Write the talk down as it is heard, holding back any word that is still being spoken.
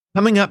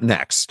Coming up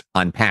next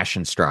on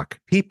Passion Struck,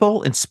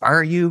 people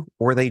inspire you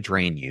or they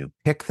drain you.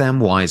 Pick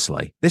them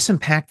wisely. This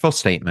impactful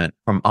statement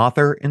from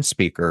author and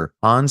speaker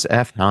Hans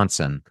F.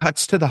 Hansen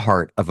cuts to the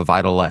heart of a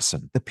vital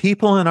lesson. The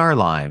people in our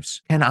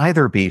lives can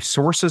either be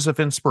sources of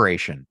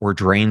inspiration or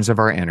drains of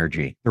our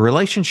energy. The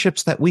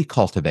relationships that we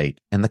cultivate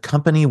and the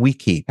company we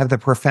keep have the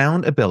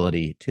profound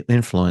ability to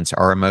influence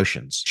our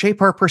emotions,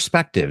 shape our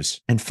perspectives,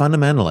 and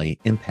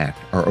fundamentally impact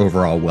our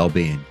overall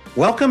well-being.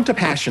 Welcome to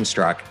Passion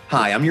Struck.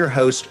 Hi, I'm your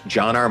host,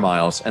 John R.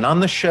 Miles, and on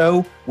the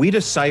show, we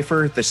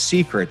decipher the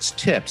secrets,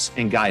 tips,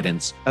 and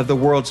guidance of the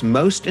world's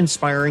most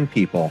inspiring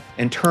people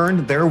and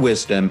turn their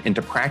wisdom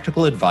into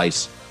practical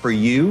advice for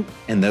you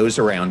and those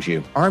around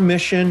you. Our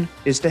mission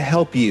is to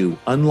help you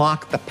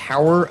unlock the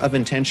power of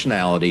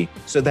intentionality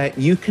so that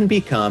you can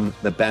become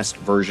the best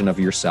version of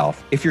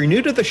yourself. If you're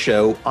new to the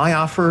show, I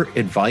offer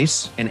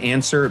advice and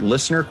answer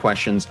listener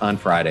questions on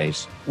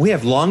Fridays. We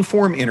have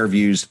long-form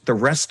interviews the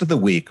rest of the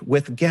week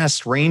with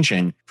guests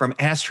ranging from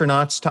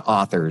astronauts to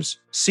authors,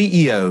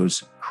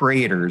 CEOs,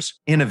 creators,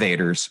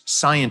 innovators,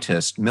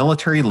 scientists,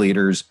 military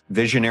leaders,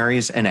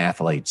 visionaries, and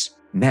athletes.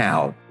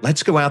 Now,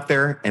 let's go out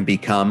there and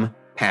become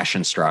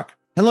Passion Struck.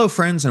 Hello,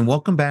 friends, and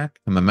welcome back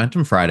to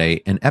Momentum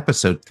Friday and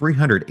episode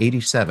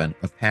 387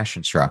 of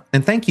Passion Struck.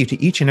 And thank you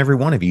to each and every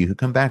one of you who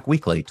come back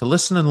weekly to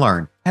listen and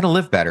learn how to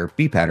live better,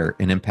 be better,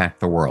 and impact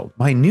the world.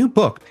 My new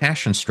book,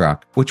 Passion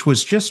Struck, which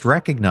was just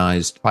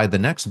recognized by the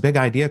Next Big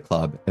Idea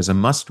Club as a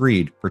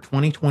must-read for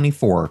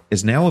 2024,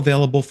 is now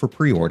available for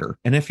pre-order.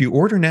 And if you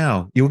order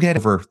now, you'll get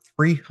over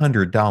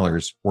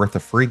 $300 worth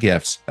of free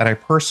gifts that I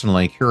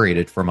personally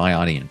curated for my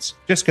audience.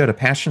 Just go to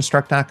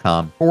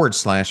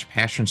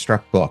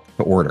passionstruck.com/passionstruckbook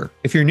to order.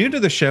 If you're new to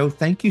the show,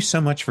 thank you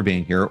so much for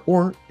being here.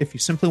 Or if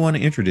you simply want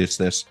to introduce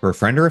this to a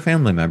friend or a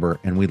family member,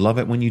 and we'd love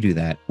it when you do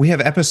that, we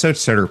have episode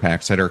starter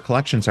packs that are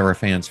collections of our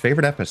fans'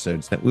 favorite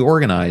episodes that we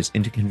organize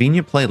into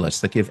convenient playlists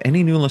that give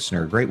any new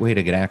listener a great way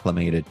to get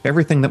acclimated to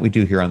everything that we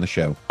do here on the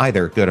show.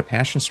 Either go to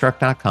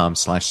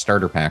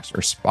passionstruck.com/starter packs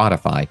or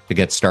Spotify to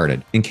get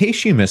started. In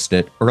case you missed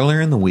it, earlier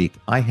in the week,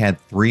 I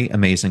had 3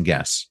 amazing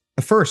guests.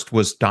 The first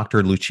was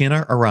Dr.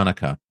 Lucina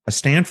Aronica, a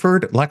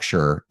Stanford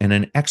lecturer and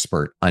an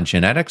expert on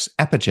genetics,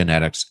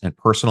 epigenetics, and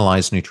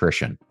personalized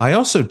nutrition. I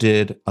also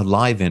did a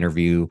live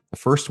interview, the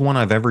first one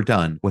I've ever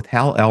done, with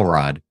Hal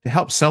Elrod to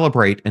help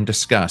celebrate and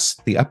discuss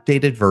the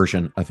updated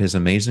version of his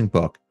amazing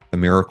book, The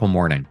Miracle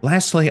Morning.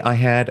 Lastly, I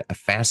had a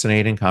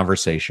fascinating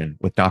conversation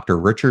with Dr.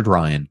 Richard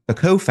Ryan, the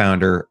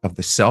co-founder of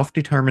the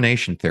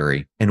self-determination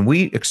theory, and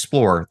we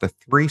explore the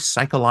 3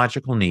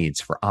 psychological needs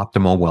for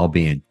optimal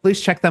well-being. Please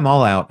check them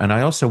all out, and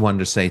I also wanted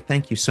to say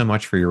thank you so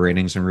much for your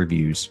ratings and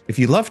reviews. If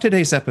you love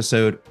today's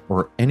episode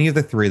or any of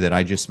the 3 that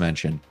I just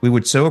mentioned, we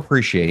would so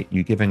appreciate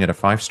you giving it a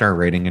 5-star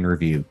rating and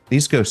review.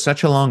 These go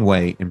such a long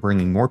way in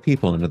bringing more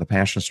people into the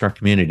Passion Struck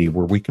community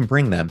where we can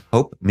bring them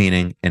hope,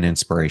 meaning, and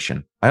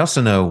inspiration. I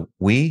also know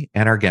we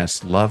and our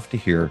guests love to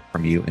hear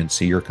from you and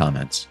see your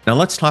comments. Now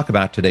let's talk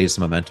about today's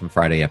Momentum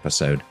Friday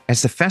episode.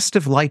 As the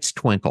festive lights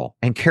twinkle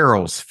and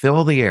carols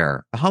fill the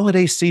air, the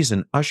holiday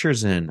season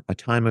ushers in a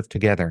time of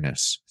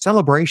togetherness,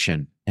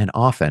 celebration, and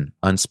often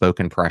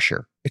unspoken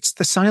pressure. It's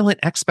the silent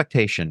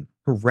expectation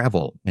to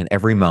revel in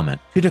every moment,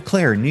 to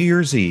declare New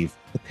Year's Eve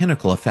the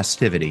pinnacle of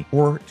festivity,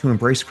 or to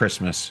embrace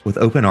Christmas with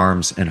open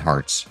arms and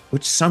hearts,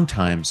 which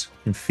sometimes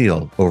can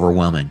feel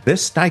overwhelming.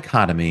 This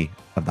dichotomy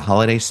of the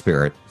holiday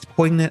spirit is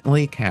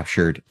poignantly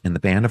captured in the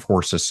Band of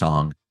Horses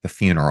song, The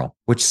Funeral,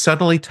 which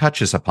subtly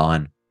touches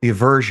upon the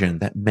aversion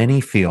that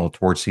many feel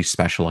towards these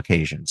special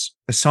occasions.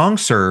 The song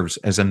serves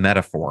as a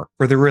metaphor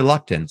for the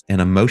reluctance and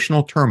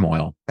emotional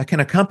turmoil that can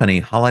accompany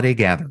holiday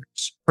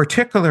gatherings,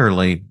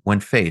 particularly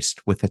when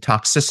faced with the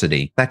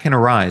toxicity that can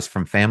arise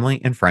from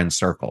family and friend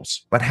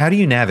circles. But how do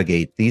you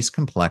navigate these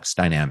complex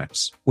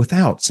dynamics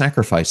without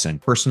sacrificing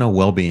personal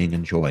well-being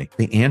and joy?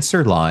 The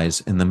answer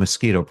lies in the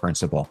Mosquito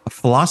principle, a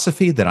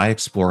philosophy that I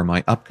explore in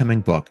my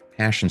upcoming book,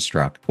 Passion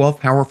Struck, 12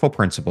 Powerful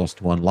Principles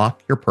to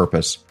Unlock Your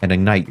Purpose and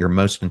Ignite Your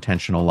Most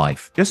Intentional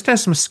Life. Just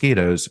as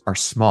mosquitoes are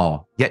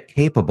small, yet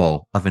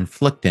capable of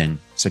inflicting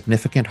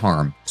significant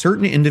harm,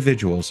 certain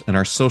individuals in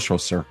our social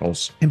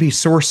circles can be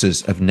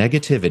sources of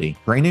negativity,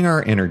 draining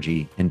our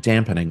energy and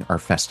dampening our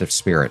festive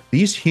spirit.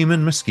 These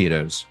human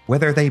mosquitoes,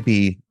 whether they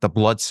be the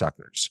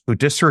bloodsuckers who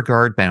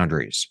disregard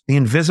boundaries, the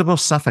invisible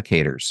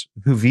suffocators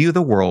who view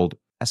the world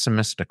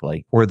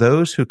pessimistically, or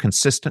those who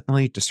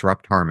consistently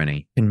disrupt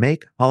harmony, can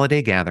make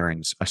holiday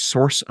gatherings a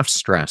source of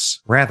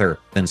stress rather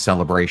than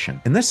celebration.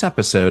 In this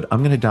episode, I'm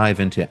going to dive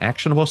into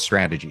actionable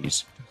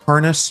strategies to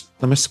harness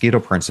the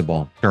Mosquito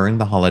principle during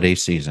the holiday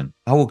season.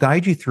 I will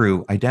guide you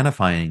through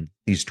identifying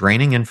these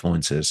draining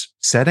influences,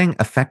 setting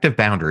effective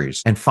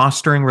boundaries, and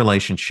fostering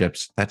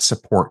relationships that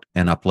support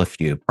and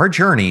uplift you. Our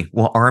journey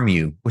will arm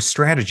you with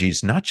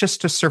strategies not just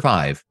to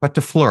survive, but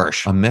to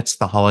flourish amidst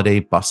the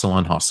holiday bustle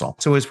and hustle.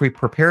 So as we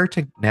prepare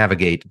to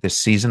navigate this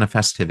season of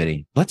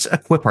festivity, let's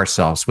equip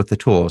ourselves with the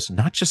tools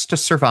not just to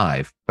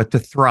survive, but to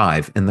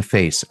thrive in the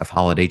face of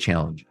holiday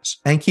challenges.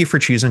 Thank you for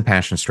choosing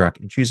Passion Struck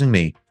and choosing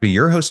me to be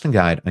your host and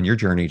guide on your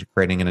journey to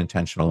creating an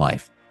intentional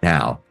life.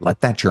 Now,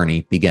 let that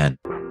journey begin.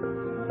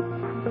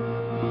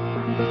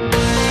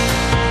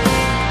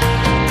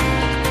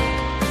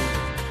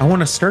 I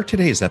want to start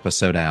today's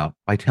episode out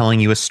by telling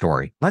you a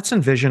story. Let's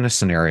envision a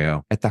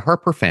scenario at the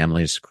Harper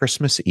family's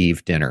Christmas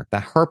Eve dinner.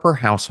 The Harper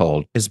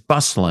household is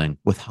bustling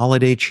with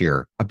holiday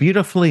cheer, a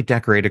beautifully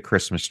decorated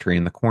Christmas tree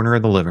in the corner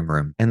of the living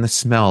room, and the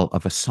smell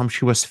of a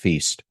sumptuous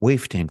feast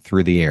wafting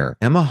through the air.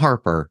 Emma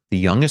Harper, the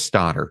youngest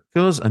daughter,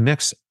 feels a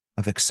mix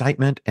of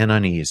excitement and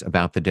unease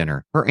about the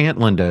dinner. Her Aunt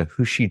Linda,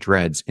 who she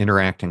dreads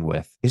interacting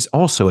with, is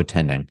also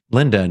attending.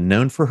 Linda,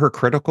 known for her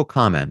critical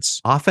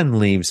comments, often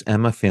leaves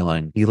Emma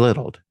feeling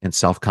belittled and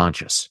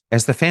self-conscious.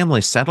 As the family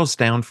settles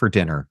down for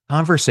dinner,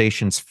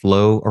 conversations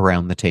flow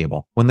around the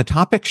table. When the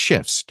topic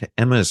shifts to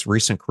Emma's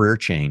recent career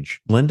change,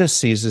 Linda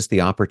seizes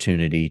the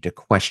opportunity to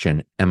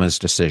question Emma's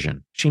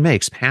decision. She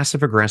makes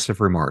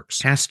passive-aggressive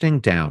remarks, casting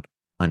doubt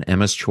on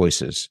Emma's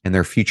choices and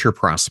their future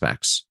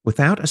prospects.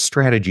 Without a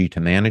strategy to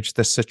manage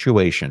the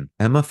situation,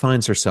 Emma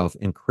finds herself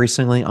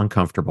increasingly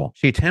uncomfortable.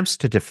 She attempts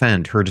to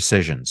defend her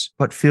decisions,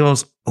 but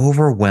feels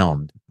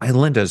overwhelmed by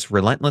Linda's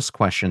relentless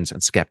questions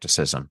and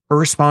skepticism. Her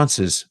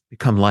responses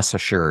become less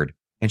assured,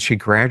 and she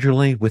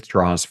gradually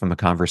withdraws from the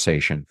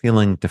conversation,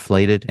 feeling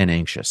deflated and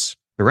anxious.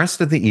 The rest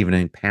of the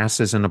evening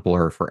passes in a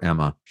blur for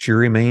Emma. She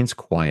remains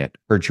quiet,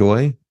 her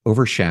joy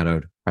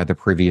overshadowed by the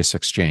previous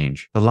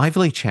exchange. The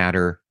lively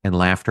chatter and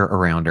laughter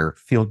around her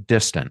feel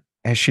distant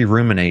as she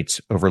ruminates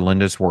over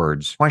Linda's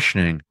words,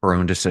 questioning her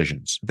own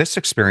decisions. This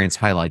experience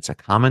highlights a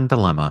common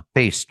dilemma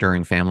faced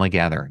during family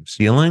gatherings,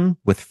 dealing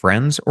with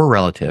friends or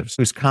relatives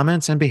whose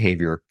comments and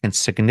behavior can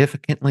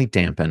significantly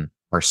dampen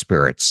our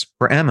spirits.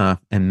 For Emma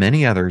and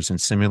many others in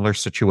similar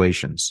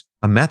situations,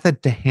 a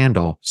method to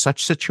handle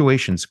such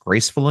situations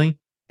gracefully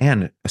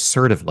and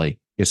assertively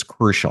is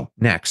crucial.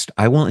 Next,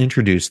 I will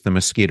introduce the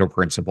Mosquito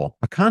principle,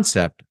 a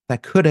concept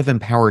that could have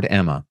empowered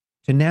Emma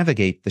to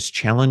navigate this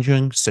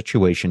challenging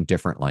situation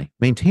differently,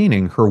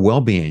 maintaining her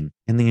well-being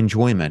and the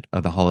enjoyment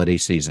of the holiday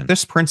season.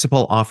 This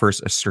principle offers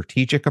a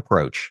strategic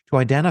approach to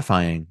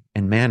identifying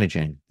and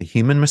managing the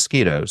human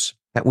mosquitoes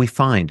that we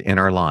find in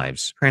our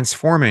lives,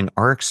 transforming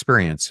our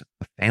experience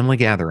of family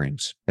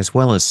gatherings as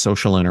well as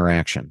social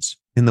interactions.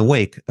 In the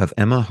wake of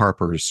Emma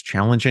Harper's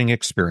challenging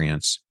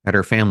experience at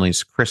her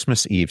family's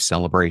Christmas Eve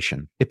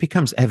celebration, it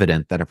becomes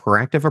evident that a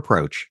proactive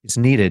approach is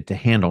needed to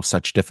handle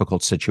such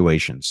difficult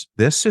situations.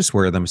 This is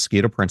where the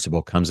Mosquito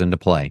principle comes into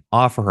play,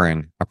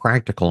 offering a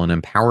practical and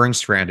empowering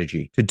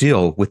strategy to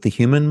deal with the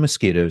human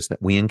mosquitoes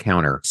that we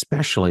encounter,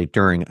 especially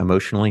during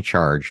emotionally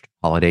charged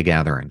holiday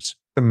gatherings.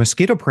 The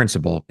Mosquito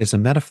principle is a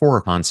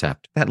metaphorical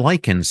concept that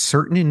likens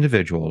certain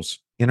individuals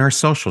in our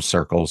social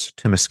circles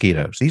to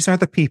mosquitoes. These are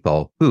the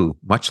people who,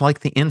 much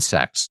like the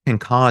insects, can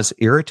cause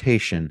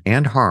irritation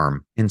and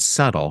harm in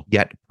subtle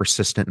yet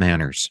persistent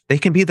manners. They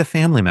can be the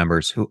family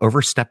members who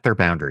overstep their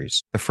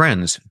boundaries, the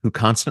friends who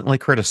constantly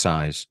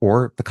criticize,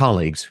 or the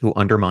colleagues who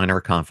undermine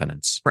our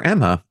confidence. For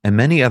Emma and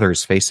many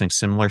others facing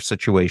similar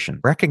situations,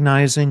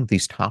 recognizing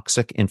these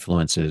toxic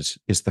influences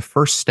is the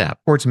first step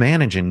towards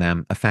managing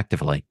them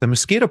effectively. The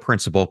Mosquito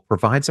principle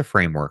provides a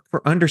framework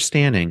for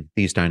understanding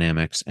these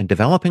dynamics and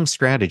developing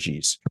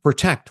strategies to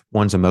protect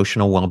one's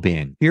emotional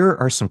well-being. Here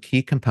are some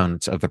key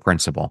components of the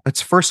principle.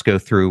 Let's first go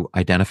through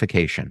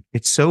identification.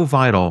 It's so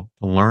vital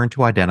to learn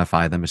to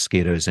identify the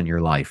mosquitoes in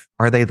your life.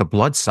 Are they the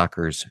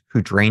bloodsuckers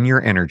who drain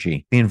your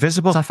energy, the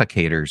invisible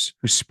suffocators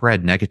who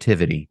spread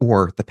negativity,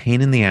 or the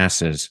pain in the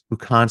asses who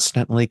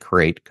constantly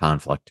create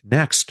conflict?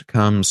 Next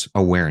comes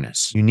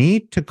awareness. You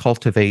need to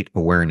cultivate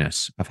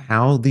awareness of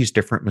how these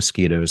different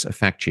mosquitoes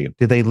affect you.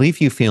 Do they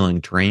leave you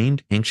feeling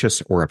drained,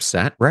 anxious, or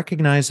upset?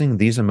 Recognizing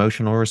these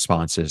emotional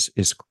responses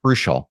is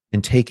crucial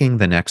in taking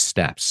the next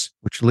steps,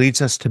 which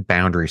leads us to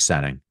boundary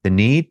setting, the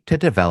need to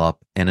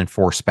develop and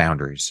enforce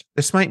boundaries.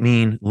 This might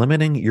mean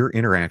limiting your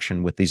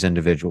interaction with these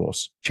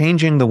individuals,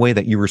 changing the way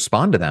that you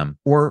respond to them,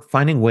 or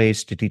finding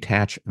ways to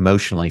detach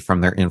emotionally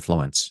from their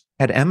influence.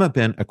 Had Emma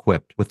been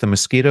equipped with the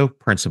Mosquito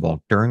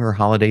principle during her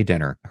holiday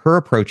dinner, her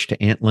approach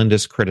to Aunt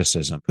Linda's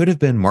criticism could have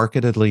been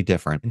markedly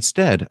different.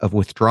 Instead of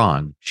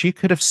withdrawing, she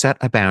could have set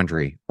a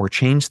boundary or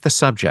changed the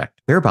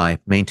subject, thereby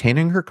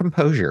maintaining her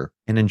composure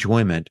and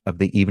enjoyment of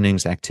the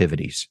evening's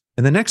activities.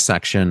 In the next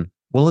section,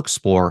 we'll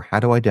explore how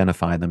to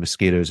identify the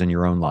mosquitoes in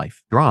your own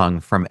life, drawing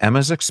from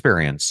Emma's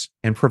experience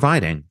and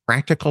providing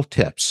practical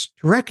tips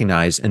to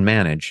recognize and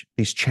manage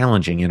these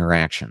challenging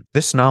interactions.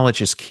 This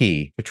knowledge is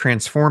key to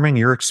transforming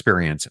your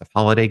experience of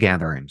holiday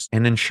gatherings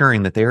and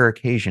ensuring that they are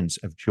occasions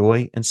of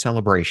joy and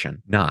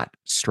celebration, not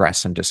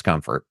stress and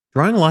discomfort.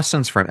 Drawing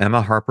lessons from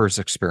Emma Harper's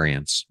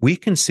experience, we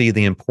can see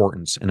the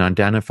importance in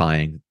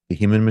identifying the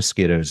human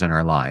mosquitoes in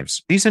our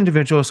lives. These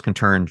individuals can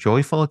turn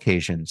joyful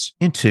occasions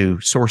into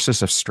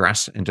sources of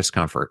stress and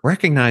discomfort.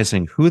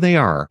 Recognizing who they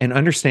are and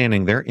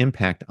understanding their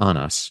impact on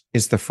us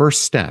is the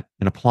first step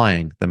in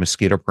applying the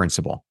Mosquito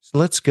principle. So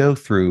let's go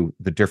through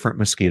the different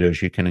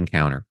mosquitoes you can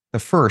encounter. The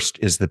first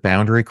is the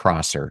boundary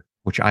crosser,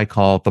 which I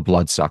call the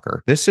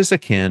bloodsucker. This is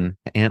akin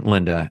to Aunt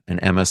Linda and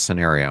Emma's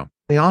scenario.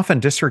 They often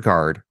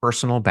disregard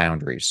personal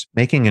boundaries,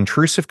 making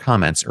intrusive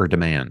comments or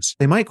demands.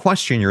 They might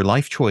question your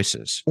life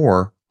choices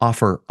or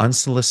offer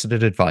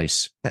unsolicited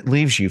advice that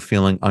leaves you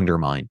feeling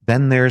undermined.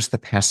 Then there's the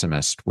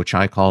pessimist, which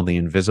I call the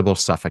invisible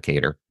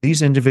suffocator.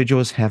 These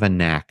individuals have a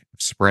knack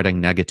of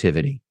spreading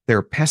negativity.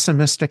 Their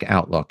pessimistic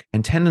outlook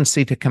and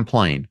tendency to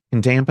complain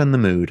can dampen the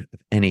mood of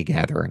any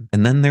gathering.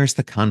 And then there's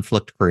the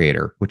conflict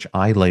creator, which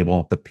I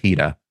label the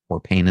PETA, or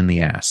pain in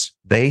the ass.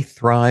 They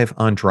thrive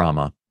on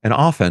drama and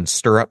often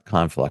stir up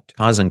conflict,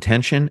 causing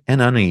tension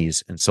and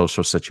unease in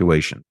social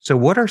situations. So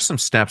what are some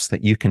steps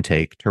that you can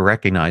take to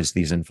recognize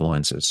these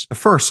influences? The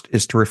first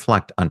is to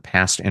reflect on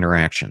past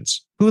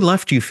interactions. Who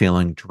left you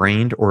feeling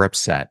drained or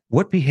upset?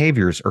 What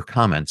behaviors or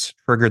comments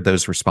triggered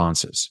those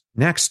responses?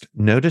 Next,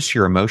 notice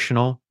your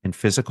emotional and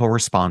physical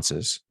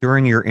responses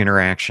during your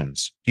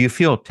interactions. Do you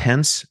feel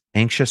tense,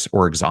 anxious,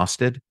 or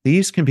exhausted?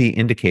 These can be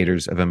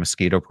indicators of a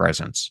mosquito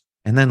presence.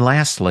 And then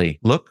lastly,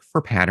 look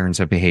for patterns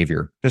of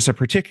behavior. Does a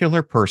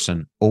particular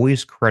person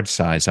always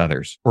criticize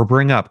others or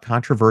bring up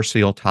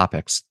controversial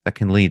topics that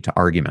can lead to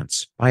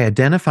arguments? By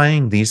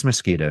identifying these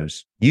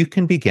mosquitoes, you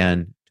can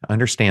begin to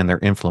understand their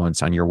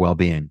influence on your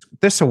well-being.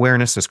 This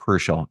awareness is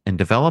crucial in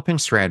developing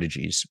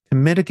strategies to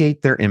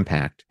mitigate their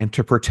impact and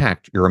to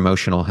protect your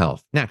emotional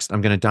health. Next,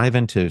 I'm going to dive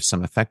into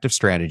some effective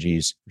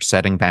strategies for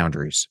setting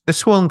boundaries.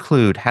 This will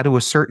include how to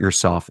assert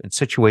yourself in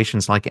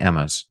situations like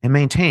Emma's and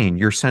maintain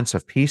your sense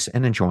of peace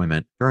and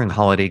enjoyment during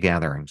holiday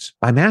gatherings.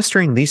 By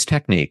mastering these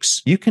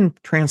techniques, you can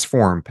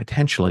transform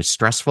potentially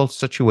stressful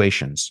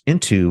situations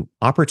into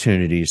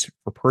opportunities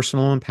for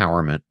personal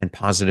empowerment and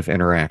positive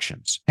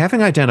interactions.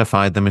 Having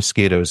identified the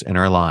mosquitoes in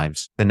our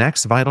lives, the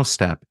next vital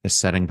step is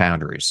setting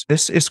boundaries.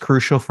 This is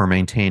crucial for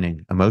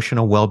maintaining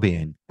emotional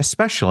well-being,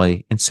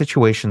 especially in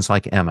situations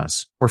like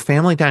Emma's, where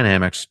family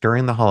dynamics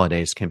during the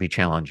holidays can be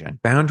challenging.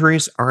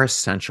 Boundaries are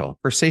essential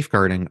for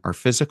safeguarding our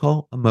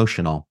physical,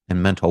 emotional,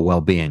 and mental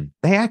well-being.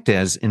 They act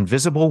as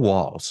invisible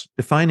walls,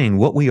 defining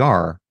what we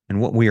are and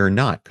what we are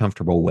not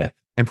comfortable with,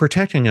 and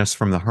protecting us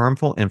from the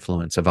harmful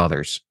influence of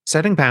others.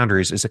 Setting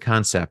boundaries is a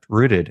concept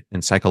rooted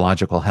in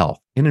psychological health.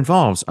 It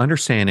involves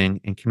understanding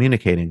and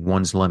communicating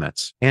one's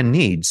limits and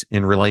needs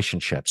in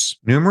relationships.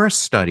 Numerous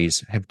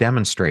studies have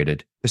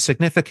demonstrated the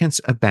significance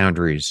of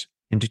boundaries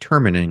in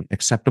determining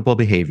acceptable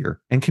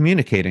behavior and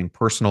communicating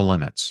personal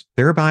limits,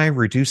 thereby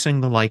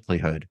reducing the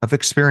likelihood of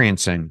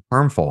experiencing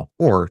harmful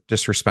or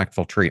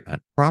disrespectful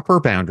treatment. Proper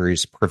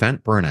boundaries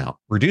prevent burnout,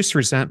 reduce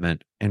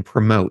resentment, and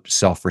promote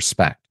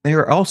self-respect. They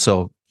are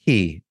also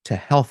key to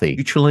healthy,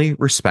 mutually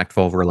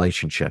respectful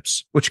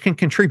relationships, which can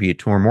contribute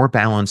to a more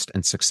balanced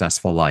and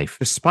successful life.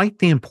 Despite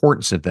the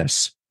importance of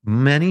this,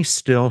 many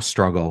still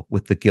struggle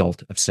with the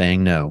guilt of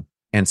saying no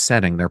and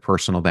setting their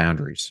personal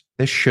boundaries.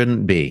 This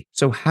shouldn't be.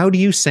 So how do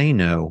you say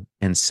no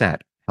and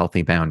set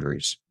healthy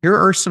boundaries? Here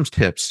are some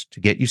tips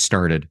to get you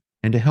started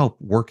and to help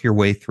work your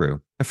way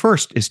through. The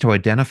first is to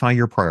identify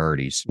your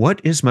priorities. What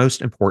is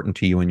most important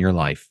to you in your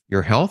life?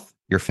 Your health?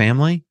 Your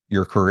family,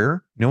 your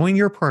career? Knowing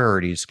your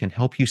priorities can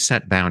help you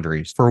set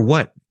boundaries for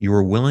what you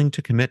are willing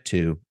to commit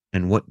to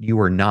and what you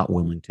are not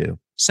willing to.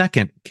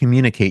 Second,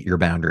 communicate your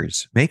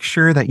boundaries. Make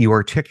sure that you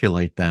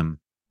articulate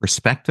them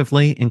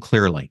respectively and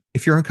clearly.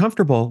 If you're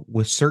uncomfortable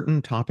with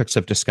certain topics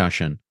of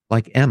discussion,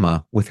 like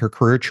Emma with her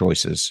career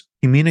choices,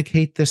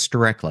 communicate this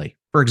directly.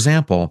 For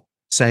example,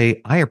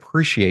 say, I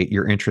appreciate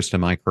your interest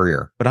in my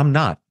career, but I'm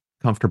not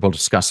comfortable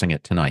discussing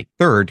it tonight.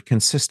 Third,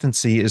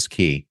 consistency is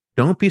key.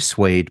 Don't be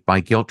swayed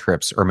by guilt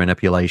trips or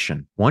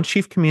manipulation. Once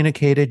you've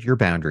communicated your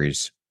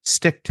boundaries,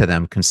 stick to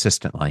them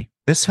consistently.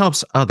 This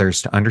helps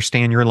others to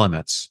understand your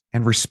limits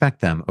and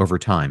respect them over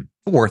time.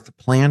 Fourth,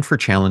 plan for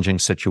challenging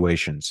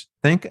situations.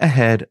 Think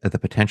ahead of the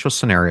potential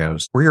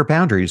scenarios where your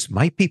boundaries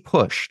might be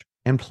pushed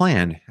and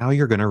plan how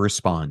you're going to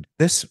respond.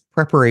 This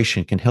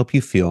preparation can help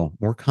you feel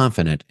more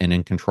confident and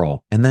in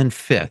control. And then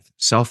fifth,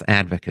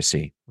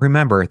 self-advocacy.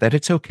 Remember that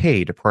it's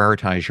okay to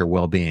prioritize your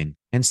well-being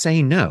and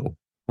say no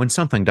when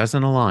something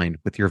doesn't align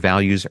with your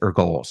values or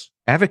goals.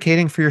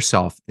 Advocating for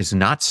yourself is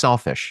not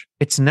selfish.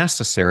 It's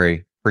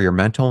necessary for your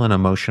mental and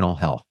emotional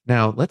health.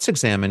 Now, let's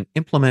examine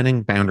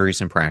implementing boundaries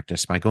in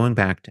practice by going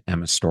back to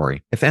Emma's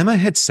story. If Emma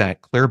had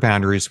set clear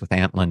boundaries with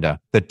Aunt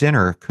Linda, the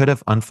dinner could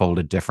have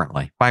unfolded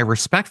differently. By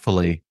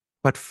respectfully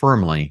but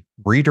firmly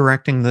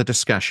redirecting the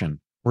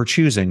discussion or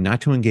choosing not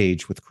to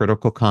engage with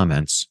critical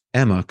comments,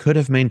 Emma could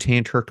have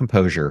maintained her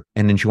composure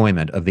and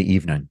enjoyment of the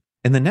evening.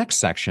 In the next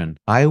section,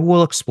 I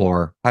will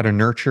explore how to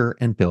nurture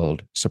and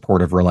build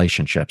supportive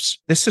relationships.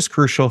 This is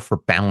crucial for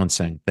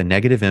balancing the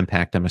negative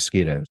impact of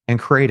mosquitoes and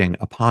creating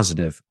a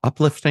positive,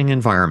 uplifting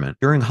environment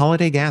during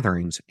holiday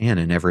gatherings and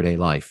in everyday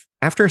life.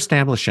 After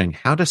establishing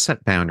how to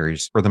set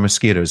boundaries for the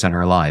mosquitoes in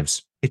our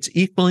lives, it's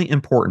equally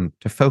important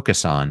to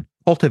focus on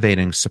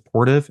cultivating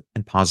supportive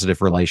and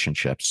positive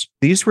relationships.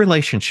 These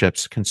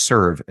relationships can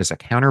serve as a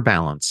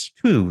counterbalance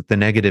to the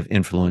negative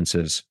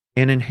influences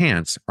and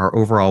enhance our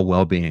overall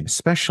well-being,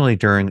 especially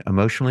during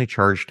emotionally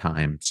charged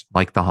times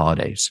like the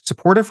holidays.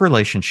 Supportive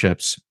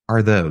relationships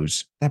are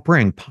those that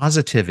bring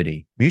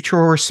positivity,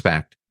 mutual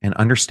respect, and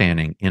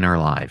understanding in our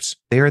lives.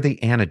 They are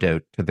the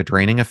antidote to the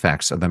draining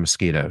effects of the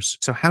mosquitoes.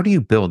 So how do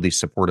you build these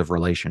supportive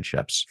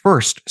relationships?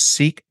 First,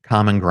 seek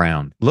common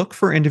ground. Look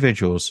for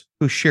individuals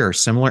who share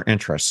similar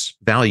interests,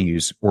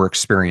 values, or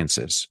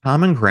experiences.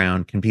 Common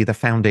ground can be the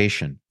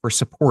foundation for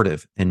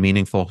supportive and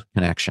meaningful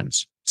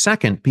connections.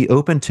 Second, be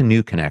open to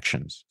new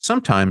connections.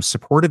 Sometimes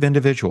supportive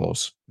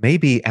individuals may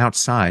be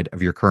outside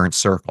of your current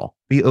circle.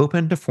 Be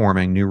open to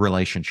forming new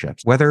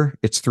relationships, whether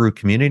it's through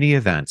community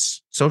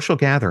events, social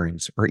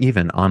gatherings, or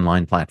even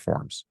online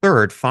platforms.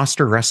 Third,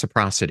 foster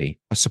reciprocity.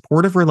 A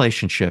supportive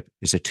relationship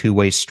is a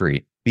two-way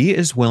street. Be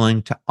as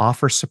willing to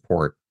offer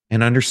support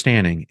and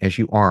understanding as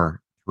you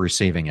are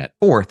receiving it.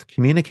 Fourth,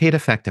 communicate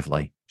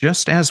effectively.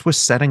 Just as with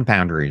setting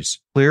boundaries,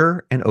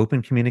 clear and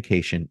open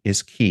communication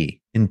is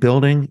key in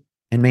building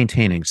and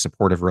maintaining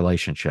supportive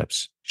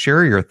relationships.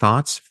 Share your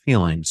thoughts,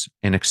 feelings,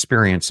 and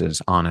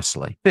experiences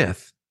honestly.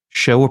 Fifth,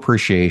 show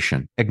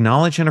appreciation.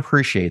 Acknowledge and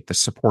appreciate the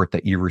support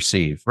that you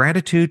receive.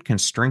 Gratitude can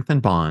strengthen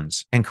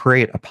bonds and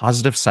create a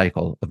positive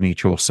cycle of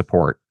mutual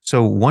support.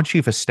 So once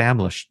you've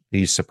established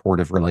these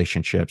supportive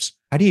relationships,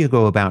 how do you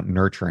go about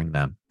nurturing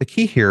them? The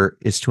key here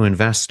is to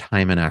invest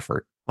time and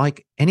effort.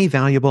 Like any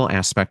valuable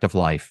aspect of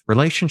life,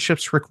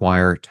 relationships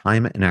require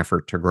time and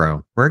effort to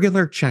grow.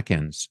 Regular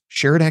check-ins,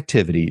 shared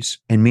activities,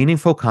 and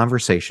meaningful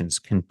conversations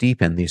can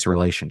deepen these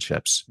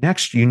relationships.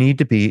 Next, you need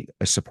to be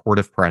a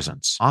supportive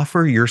presence.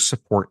 Offer your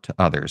support to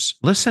others.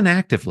 Listen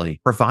actively,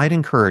 provide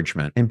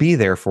encouragement, and be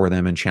there for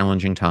them in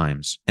challenging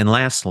times. And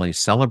lastly,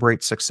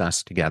 celebrate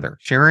success together.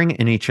 Sharing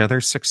in each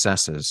other's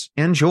successes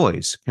and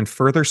joys can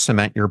further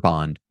cement your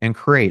bond and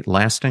create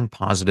lasting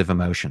positive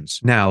emotions.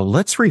 Now,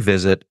 let's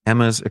revisit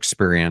Emma's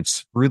experience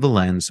through the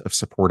lens of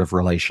supportive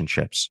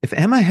relationships. If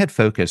Emma had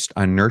focused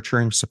on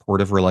nurturing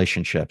supportive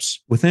relationships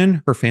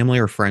within her family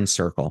or friend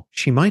circle,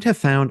 she might have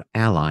found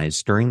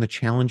allies during the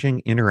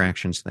challenging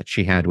interactions that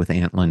she had with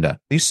Aunt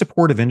Linda. These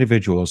supportive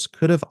individuals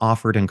could have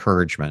offered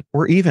encouragement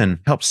or even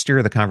helped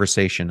steer the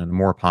conversation in a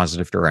more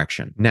positive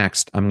direction.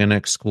 Next, I'm going to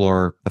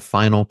explore the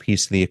final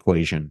piece of the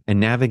equation in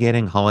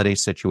navigating holiday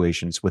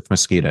situations with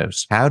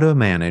mosquitoes, how to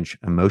manage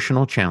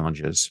emotional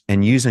challenges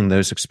and using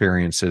those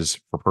experiences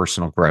for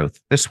personal growth.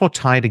 This will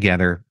tie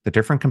together the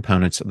different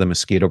components of the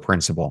mosquito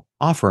principle,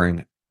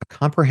 offering a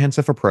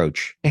comprehensive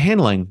approach to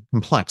handling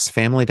complex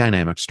family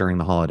dynamics during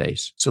the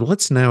holidays. So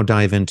let's now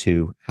dive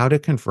into how to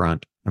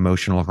confront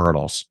emotional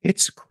hurdles.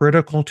 It's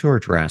critical to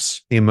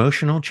address the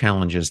emotional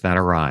challenges that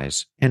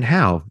arise and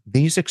how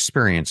these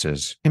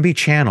experiences can be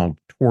channeled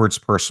towards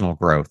personal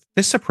growth.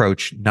 This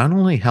approach not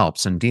only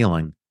helps in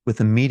dealing with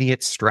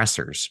immediate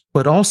stressors,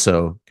 but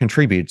also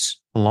contributes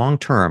to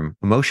long-term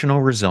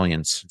emotional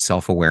resilience and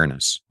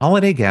self-awareness.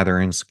 Holiday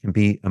gatherings can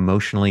be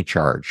emotionally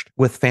charged,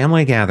 with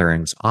family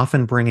gatherings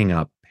often bringing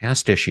up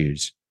past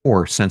issues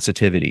or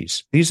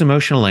sensitivities. These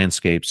emotional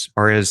landscapes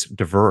are as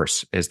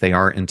diverse as they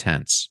are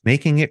intense,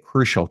 making it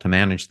crucial to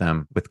manage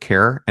them with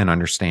care and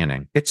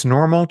understanding. It's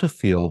normal to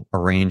feel a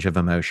range of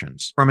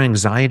emotions, from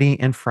anxiety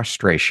and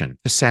frustration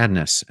to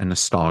sadness and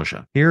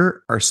nostalgia.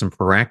 Here are some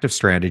proactive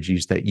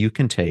strategies that you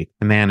can take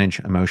to manage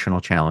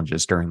emotional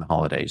challenges during the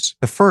holidays.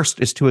 The first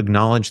is to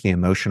acknowledge the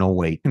emotional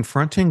weight.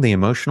 Confronting the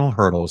emotional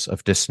hurdles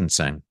of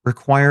distancing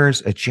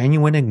requires a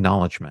genuine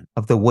acknowledgement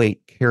of the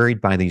weight carried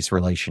by these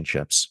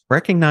relationships.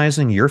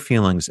 Recognizing your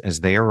feelings as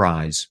they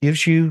arise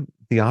gives you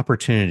the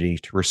opportunity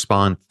to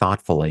respond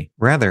thoughtfully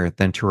rather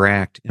than to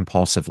react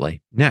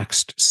impulsively.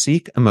 Next,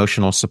 seek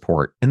emotional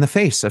support. In the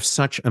face of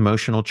such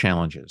emotional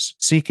challenges,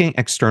 seeking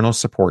external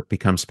support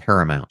becomes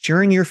paramount.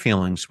 Sharing your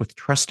feelings with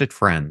trusted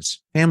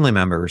friends, family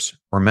members,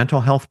 or mental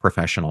health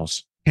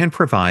professionals can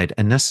provide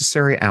a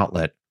necessary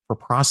outlet for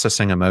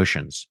processing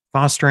emotions,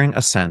 fostering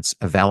a sense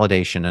of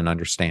validation and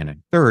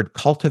understanding. Third,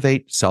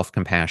 cultivate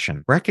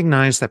self-compassion.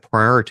 Recognize that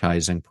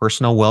prioritizing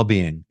personal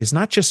well-being is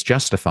not just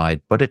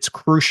justified, but it's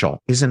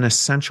crucial, is an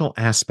essential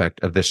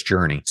aspect of this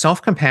journey.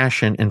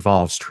 Self-compassion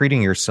involves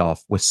treating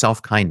yourself with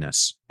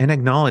self-kindness and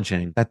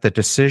acknowledging that the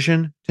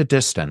decision to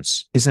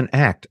distance is an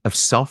act of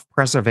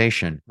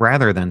self-preservation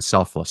rather than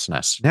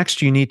selflessness.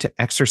 Next, you need to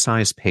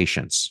exercise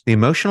patience. The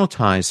emotional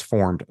ties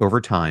formed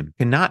over time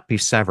cannot be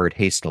severed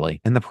hastily,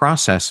 and the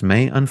process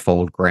may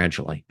unfold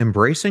gradually.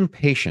 Embracing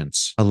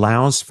patience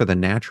allows for the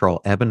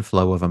natural ebb and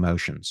flow of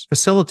emotions,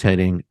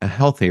 facilitating a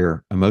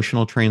healthier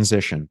emotional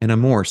transition and a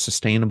more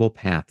sustainable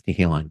path to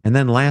healing. And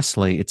then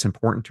lastly, it's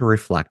important to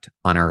reflect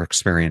on our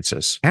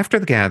experiences. After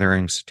the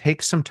gatherings,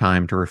 take some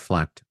time to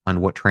reflect on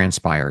what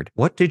transpired.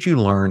 What did you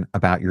learn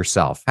about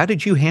yourself? How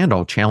did you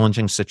handle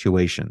challenging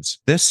situations?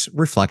 This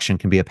reflection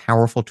can be a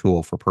powerful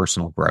tool for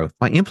personal growth.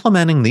 By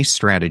implementing these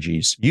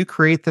strategies, you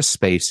create the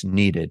space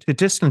needed to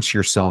distance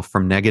yourself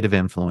from negative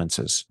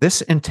influences.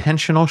 This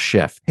intentional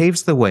shift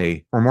paves the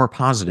way for more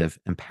positive,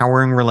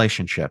 empowering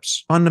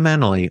relationships,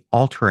 fundamentally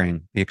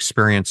altering the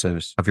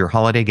experiences of your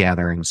holiday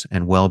gatherings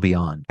and well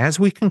beyond. As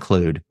we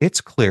conclude,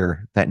 it's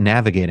clear that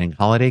navigating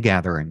holiday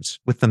gatherings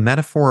with the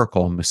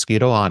metaphorical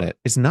mosquito audit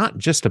is not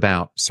just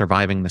about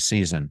surviving the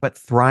season, but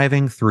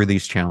thriving through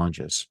these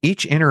challenges.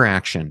 Each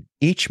interaction,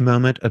 Each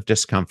moment of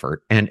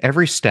discomfort and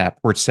every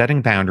step towards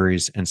setting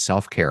boundaries and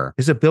self-care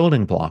is a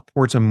building block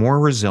towards a more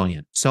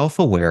resilient,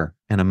 self-aware,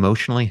 and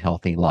emotionally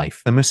healthy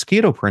life. The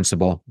Mosquito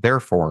Principle,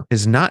 therefore,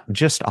 is not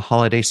just a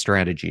holiday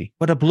strategy,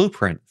 but a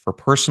blueprint for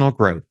personal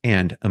growth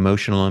and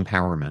emotional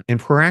empowerment. In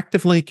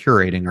proactively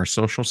curating our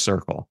social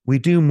circle, we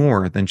do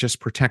more than just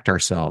protect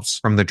ourselves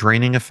from the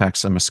draining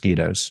effects of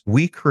mosquitoes.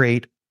 We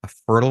create a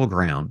fertile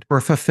ground for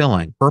a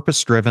fulfilling,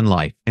 purpose-driven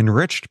life,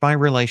 enriched by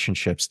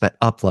relationships that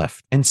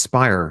uplift,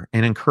 inspire,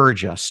 and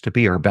encourage us to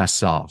be our best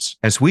selves.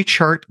 As we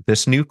chart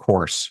this new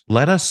course,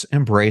 let us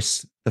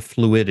embrace the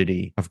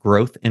fluidity of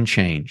growth and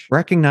change,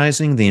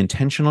 recognizing the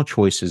intentional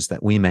choices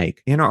that we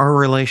make in our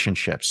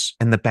relationships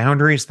and the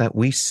boundaries that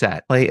we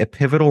set play a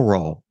pivotal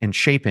role in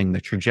shaping the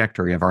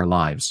trajectory of our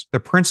lives. The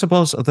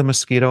principles of the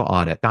Mosquito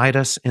Audit guide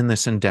us in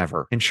this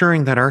endeavor,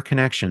 ensuring that our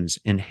connections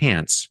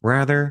enhance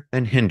rather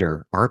than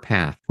hinder our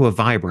path to a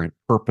vibrant,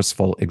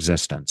 purposeful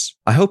existence.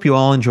 I hope you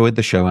all enjoyed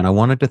the show, and I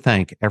wanted to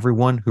thank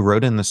everyone who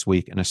wrote in this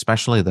week, and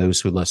especially those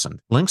who listened.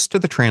 Links to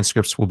the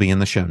transcripts will be in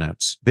the show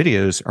notes.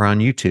 Videos are on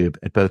YouTube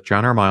at both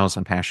John R. Miles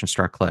and Passion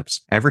Struck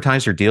Clips.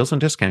 Advertiser deals and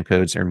discount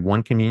codes are in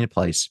one convenient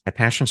place at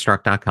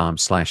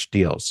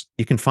passionstruck.com/deals.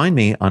 You can find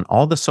me on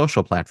all the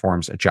social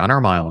platforms at John R.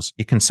 Miles.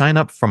 You can sign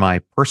up for my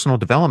personal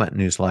development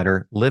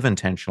newsletter, Live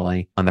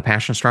Intentionally, on the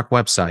Passion Struck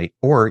website,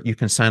 or you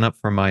can sign up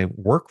for my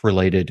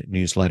work-related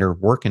newsletter,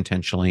 Work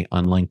Intentionally,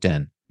 on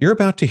LinkedIn. You're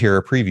about to hear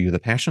a preview of the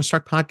Passion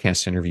Struck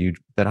podcast interview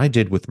that I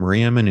did with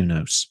Maria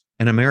Menounos,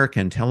 an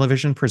American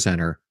television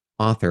presenter,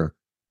 author,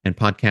 and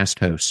podcast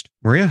host.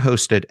 Maria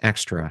hosted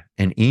Extra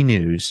and E!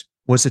 News,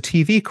 was a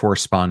TV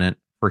correspondent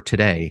for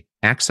Today,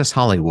 Access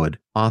Hollywood,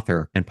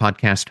 author and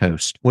podcast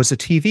host, was a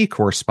TV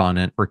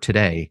correspondent for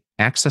Today,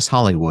 Access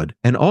Hollywood,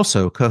 and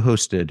also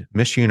co-hosted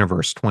Miss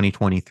Universe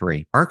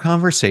 2023. Our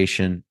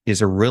conversation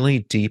is a really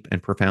deep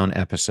and profound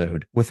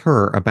episode with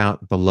her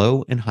about the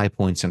low and high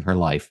points in her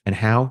life and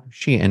how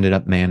she ended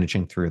up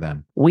managing through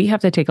them. We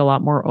have to take a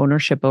lot more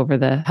ownership over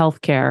the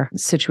healthcare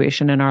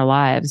situation in our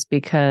lives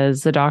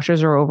because the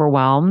doctors are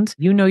overwhelmed.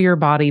 You know your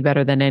body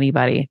better than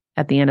anybody.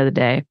 At the end of the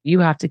day, you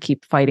have to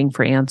keep fighting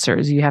for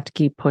answers. You have to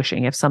keep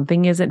pushing. If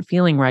something isn't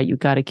feeling right, you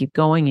got to keep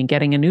going and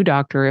getting a new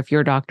doctor. If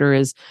your doctor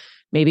is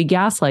maybe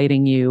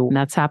gaslighting you, and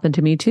that's happened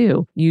to me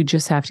too, you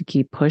just have to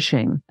keep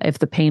pushing. If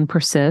the pain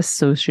persists,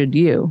 so should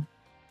you.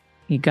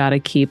 You got to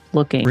keep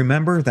looking.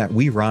 Remember that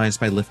we rise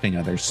by lifting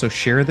others, so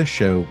share the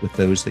show with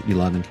those that you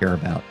love and care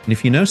about. And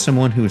if you know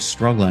someone who is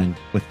struggling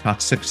with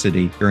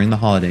toxicity during the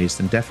holidays,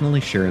 then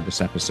definitely share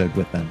this episode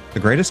with them. The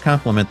greatest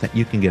compliment that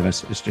you can give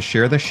us is to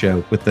share the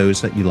show with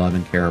those that you love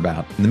and care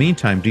about. In the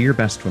meantime, do your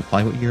best to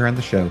apply what you hear on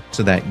the show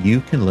so that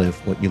you can live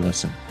what you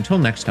listen. Until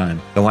next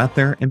time, go out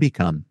there and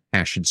become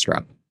passion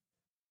struck.